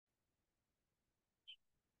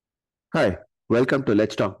Hi, welcome to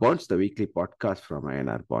Let's Talk Bonds, the weekly podcast from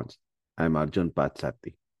INR Bonds. I'm Arjun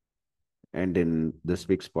Patsati, and in this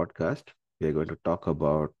week's podcast, we are going to talk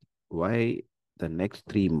about why the next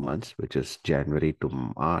 3 months, which is January to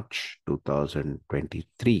March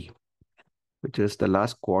 2023, which is the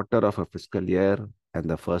last quarter of a fiscal year and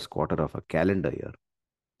the first quarter of a calendar year,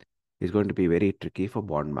 is going to be very tricky for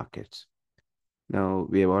bond markets. Now,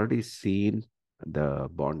 we have already seen the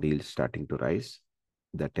bond yields starting to rise.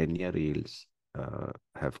 The 10-year yields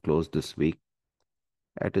have closed this week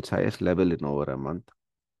at its highest level in over a month.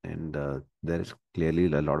 And there is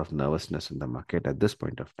clearly a lot of nervousness in the market at this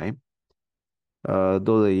point of time.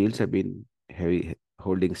 Though the yields have been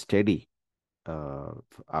holding steady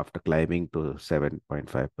after climbing to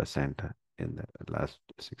 7.5% in the last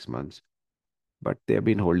 6 months, but they have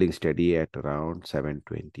been holding steady at around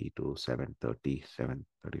 720 to 730,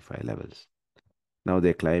 735 levels. Now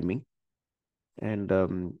they're climbing, and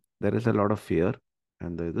there is a lot of fear,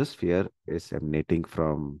 and this fear is emanating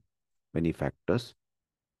from many factors.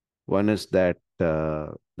 One is that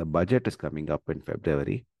the budget is coming up in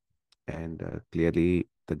February, and clearly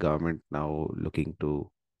the government now looking to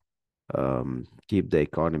keep the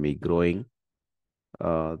economy growing.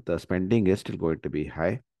 The spending is still going to be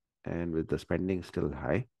high, and with the spending still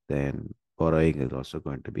high, then borrowing is also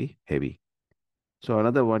going to be heavy. So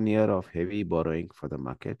another 1 year of heavy borrowing for the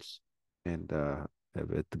markets, and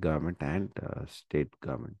with government and state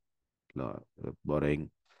government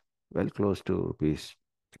borrowing well close to rupees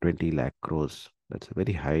 20 lakh crores. That's a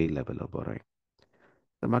very high level of borrowing.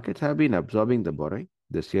 The markets have been absorbing the borrowing.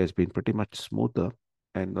 This year has been pretty much smoother.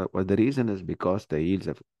 And well, the reason is because the yields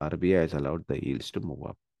of RBI has allowed the yields to move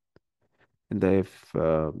up. And if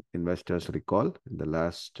investors recall, in the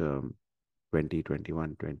last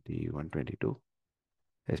 2021, 22,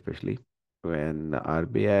 especially when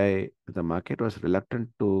RBI, the market was reluctant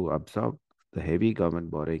to absorb the heavy government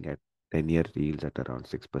borrowing at 10-year yields at around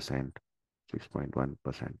 6%,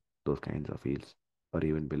 6.1%, those kinds of yields, or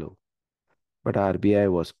even below. But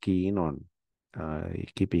RBI was keen on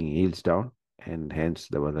keeping yields down, and hence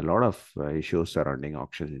there was a lot of issues surrounding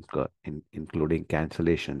auctions, including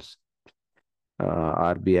cancellations.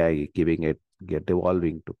 RBI giving it, get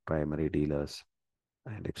devolving to primary dealers,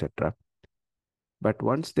 and etc. But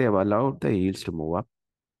once they have allowed the yields to move up,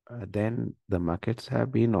 then the markets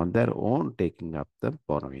have been on their own taking up the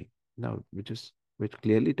borrowing. Now, which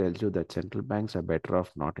clearly tells you that central banks are better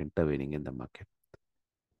off not intervening in the market.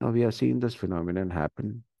 Now we are seeing this phenomenon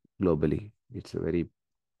happen globally. It's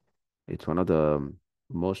one of the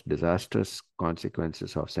most disastrous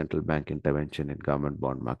consequences of central bank intervention in government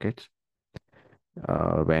bond markets.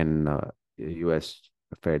 When U.S.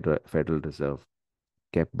 Federal Reserve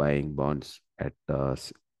kept buying bonds at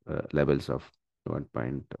levels of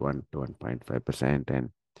 1.1 to 1.5%, and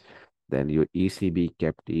then your ECB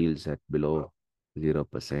kept yields at below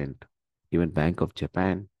 0%. Even Bank of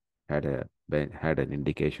Japan had an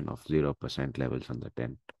indication of 0% levels on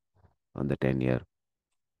the 10-year.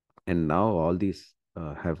 And now all these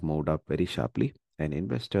have moved up very sharply, and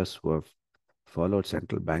investors who have followed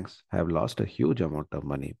central banks have lost a huge amount of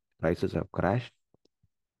money. Prices have crashed.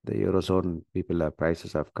 The Eurozone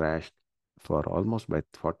prices have crashed for almost by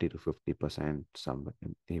 40 to 50%, some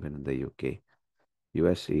even in the UK.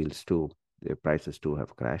 US yields too, their prices too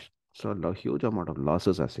have crashed. So a huge amount of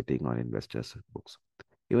losses are sitting on investors' books.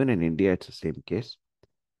 Even in India, it's the same case.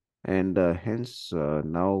 And hence,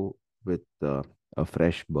 now with a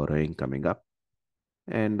fresh borrowing coming up,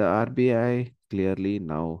 and the RBI clearly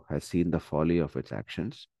now has seen the folly of its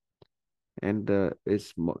actions, and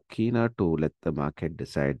is keener to let the market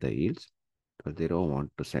decide the yields, because they don't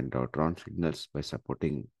want to send out wrong signals by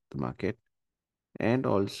supporting the market, and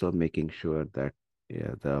also making sure that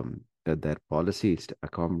that their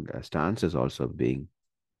stance is also being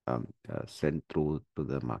sent through to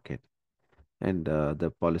the market. And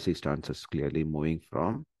the policy stance is clearly moving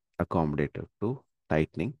from accommodative to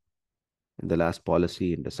tightening. In the last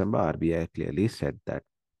policy in December, RBI clearly said that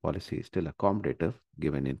policy is still accommodative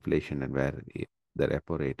given inflation and where the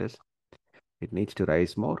repo rate is. It needs to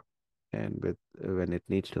rise more. And when it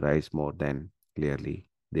needs to rise more, then clearly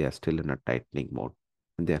they are still in a tightening mode.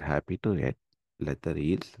 And they're happy to let the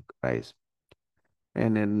yields rise.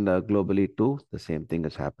 And in globally too, the same thing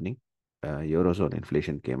is happening. Eurozone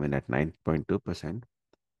inflation came in at 9.2%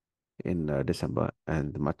 in December,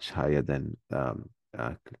 and much higher than,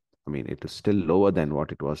 I mean, it is still lower than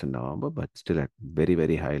what it was in November, but still at very,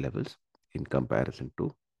 very high levels in comparison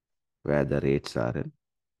to where the rates are in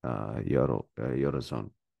Eurozone.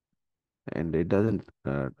 And it doesn't,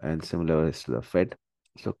 and similar is to the Fed.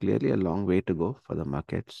 So clearly a long way to go for the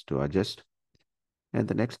markets to adjust. And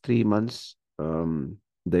the next 3 months,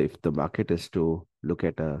 if the market is to look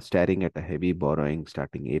at staring at a heavy borrowing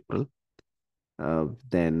starting April,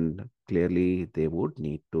 then clearly they would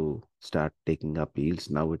need to start taking up yields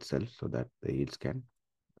now itself so that the yields can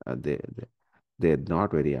they're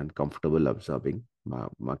not very uncomfortable absorbing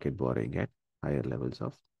market borrowing at higher levels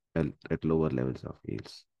of at lower levels of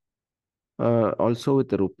yields. Also, with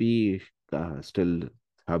the rupee still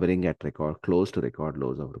hovering at record close to record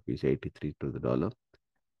lows of rupees 83 to the dollar,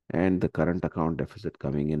 and the current account deficit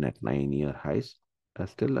coming in at 9-year highs,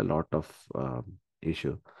 still a lot of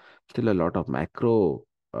issue, still a lot of macro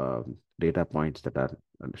data points that are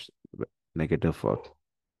negative for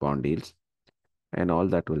bond yields, and all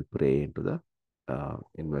that will prey into the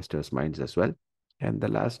investors' minds as well. And the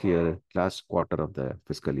last quarter of the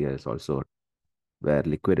fiscal year is also where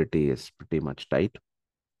liquidity is pretty much tight,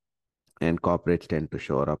 and corporates tend to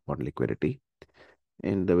shore up on liquidity.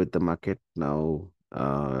 And with the market now,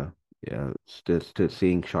 yeah, still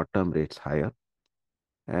seeing short-term rates higher,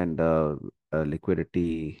 and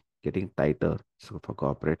liquidity getting tighter so for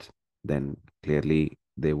corporates, then clearly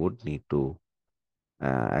they would need to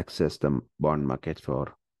access the bond markets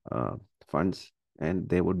for uh, funds, and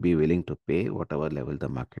they would be willing to pay whatever level the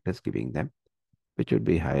market is giving them, which would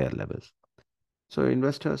be higher levels. So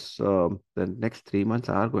investors, the next 3 months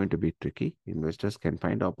are going to be tricky. Investors can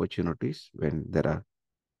find opportunities when there are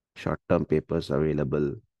short-term papers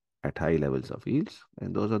available at high levels of yields,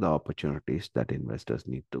 and those are the opportunities that investors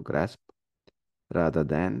need to grasp rather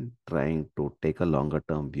than trying to take a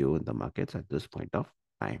longer-term view in the markets at this point of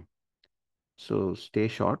time. So stay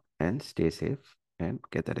short and stay safe and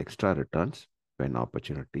get that extra returns when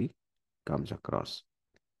opportunity comes across.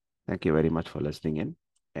 Thank you very much for listening in.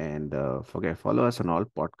 And follow us on all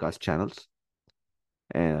podcast channels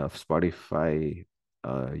of Spotify,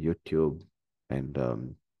 YouTube,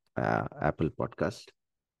 and Apple Podcast.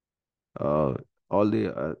 Uh, all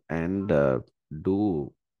the and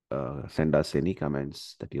Do send us any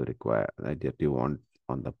comments that you require that you want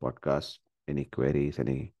on the podcast, any queries,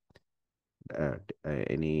 any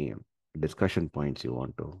discussion points you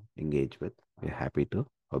want to engage with. We're happy to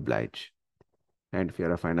oblige. And if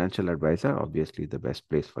you're a financial advisor, obviously the best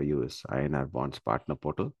place for you is INR Bonds Partner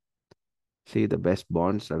Portal. See the best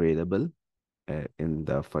bonds available in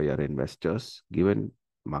the for your investors given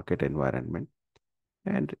market environment,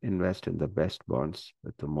 and invest in the best bonds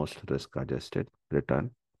with the most risk adjusted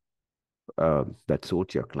return that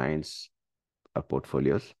suits your clients'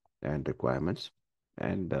 portfolios and requirements,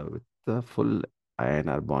 and with the full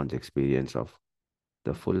INR bonds experience of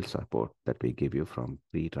the full support that we give you from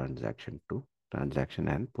pre-transaction to transaction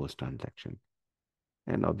and post-transaction,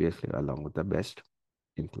 and obviously along with the best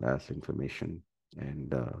in-class information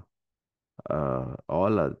and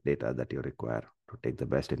all data that you require to take the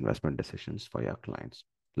best investment decisions for your clients.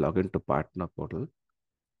 Log into Partner Portal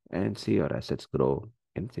and see your assets grow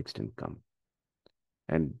in fixed income.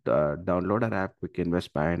 And download our app, Quick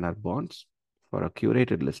Invest Buy in our bonds for a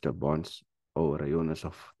curated list of bonds over a universe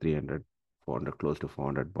of 300, 400, close to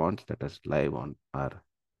 400 bonds that is live on our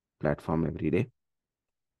platform every day.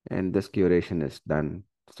 And this curation is done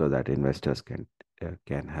so that investors can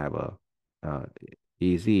have a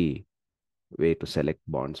easy way to select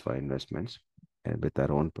bonds for investments and with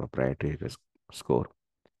their own proprietary risk score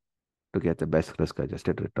to get the best risk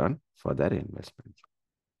adjusted return for their investments.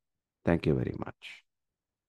 Thank you very much.